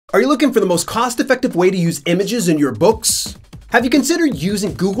Are you looking for the most cost-effective way to use images in your books? Have you considered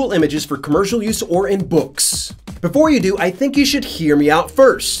using Google Images for commercial use or in books? Before you do, I think you should hear me out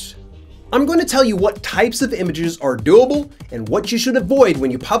first. I'm going to tell you what types of images are doable and what you should avoid when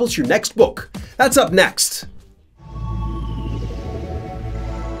you publish your next book. That's up next.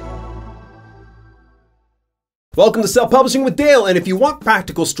 Welcome to Self-Publishing with Dale, and if you want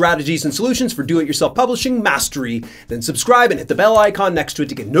practical strategies and solutions for do-it-yourself publishing mastery, then subscribe and hit the bell icon next to it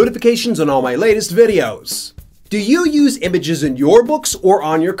to get notifications on all my latest videos. Do you use images in your books or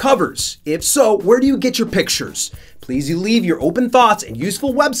on your covers? If so, where do you get your pictures? Please leave your open thoughts and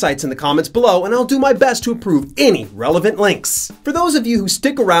useful websites in the comments below, and I'll do my best to approve any relevant links. For those of you who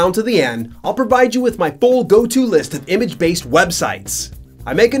stick around to the end, I'll provide you with my full go-to list of image-based websites.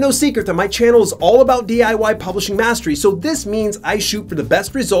 I make it no secret that my channel is all about DIY publishing mastery, so this means I shoot for the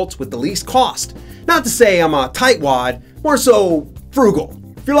best results with the least cost. Not to say I'm a tightwad, more so frugal.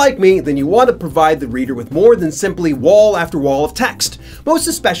 If you're like me, then you want to provide the reader with more than simply wall after wall of text, most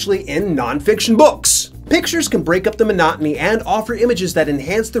especially in nonfiction books. Pictures can break up the monotony and offer images that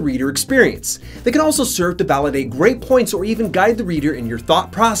enhance the reader experience. They can also serve to validate great points or even guide the reader in your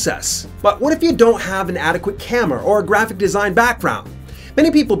thought process. But what if you don't have an adequate camera or a graphic design background? Many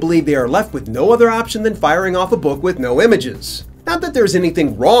people believe they are left with no other option than firing off a book with no images. Not that there's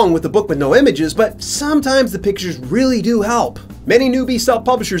anything wrong with a book with no images, but sometimes the pictures really do help. Many newbie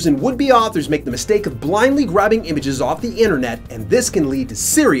self-publishers and would-be authors make the mistake of blindly grabbing images off the internet, and this can lead to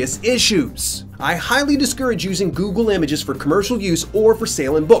serious issues. I highly discourage using Google Images for commercial use or for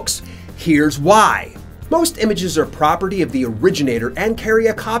sale in books. Here's why. Most images are property of the originator and carry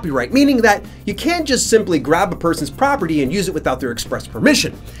a copyright, meaning that you can't just simply grab a person's property and use it without their express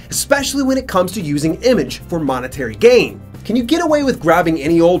permission, especially when it comes to using image for monetary gain. Can you get away with grabbing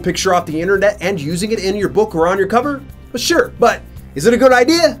any old picture off the internet and using it in your book or on your cover? Well, sure, but is it a good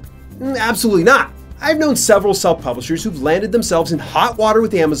idea? Absolutely not. I've known several self-publishers who've landed themselves in hot water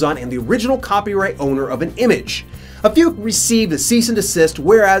with Amazon and the original copyright owner of an image. A few received a cease and desist,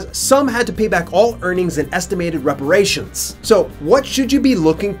 whereas some had to pay back all earnings and estimated reparations. So what should you be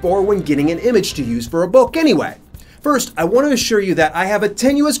looking for when getting an image to use for a book anyway? First, I want to assure you that I have a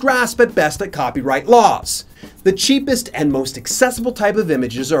tenuous grasp at best at copyright laws. The cheapest and most accessible type of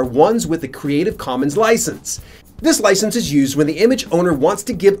images are ones with a Creative Commons license. This license is used when the image owner wants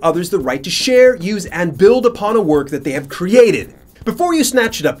to give others the right to share, use, and build upon a work that they have created. Before you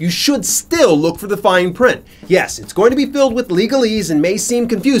snatch it up, you should still look for the fine print. Yes, it's going to be filled with legalese and may seem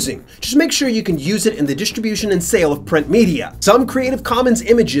confusing. Just make sure you can use it in the distribution and sale of print media. Some Creative Commons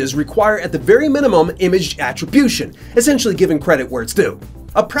images require at the very minimum image attribution, essentially giving credit where it's due.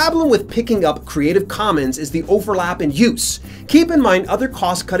 A problem with picking up Creative Commons is the overlap in use. Keep in mind other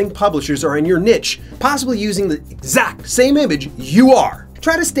cost-cutting publishers are in your niche, possibly using the exact same image you are.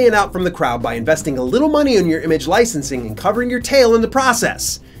 Try to stand out from the crowd by investing a little money on your image licensing and covering your tail in the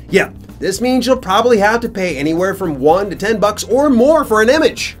process. Yeah, this means you'll probably have to pay anywhere from $1 to $10 or more for an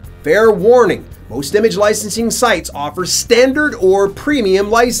image. Fair warning, most image licensing sites offer standard or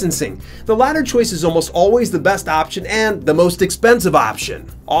premium licensing. The latter choice is almost always the best option and the most expensive option.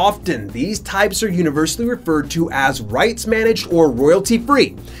 Often, these types are universally referred to as rights managed or royalty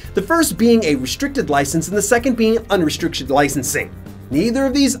free. The first being a restricted license and the second being unrestricted licensing. Neither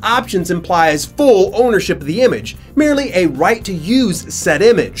of these options implies full ownership of the image, merely a right to use said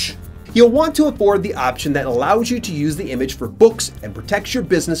image. You'll want to afford the option that allows you to use the image for books and protects your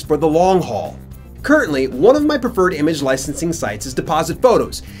business for the long haul. Currently, one of my preferred image licensing sites is Deposit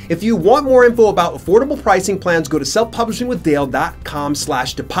Photos. If you want more info about affordable pricing plans, go to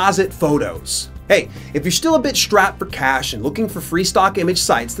selfpublishingwithdale.com/depositphotos. Hey, if you're still a bit strapped for cash and looking for free stock image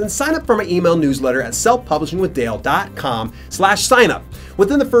sites, then sign up for my email newsletter at selfpublishingwithdale.com/signup.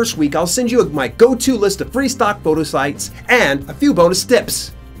 Within the first week, I'll send you my go-to list of free stock photo sites and a few bonus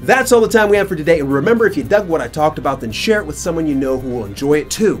tips. That's all the time we have for today, and remember, if you dug what I talked about, then share it with someone you know who will enjoy it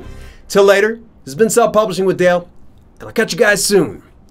too. Till later, this has been Self-Publishing with Dale, and I'll catch you guys soon.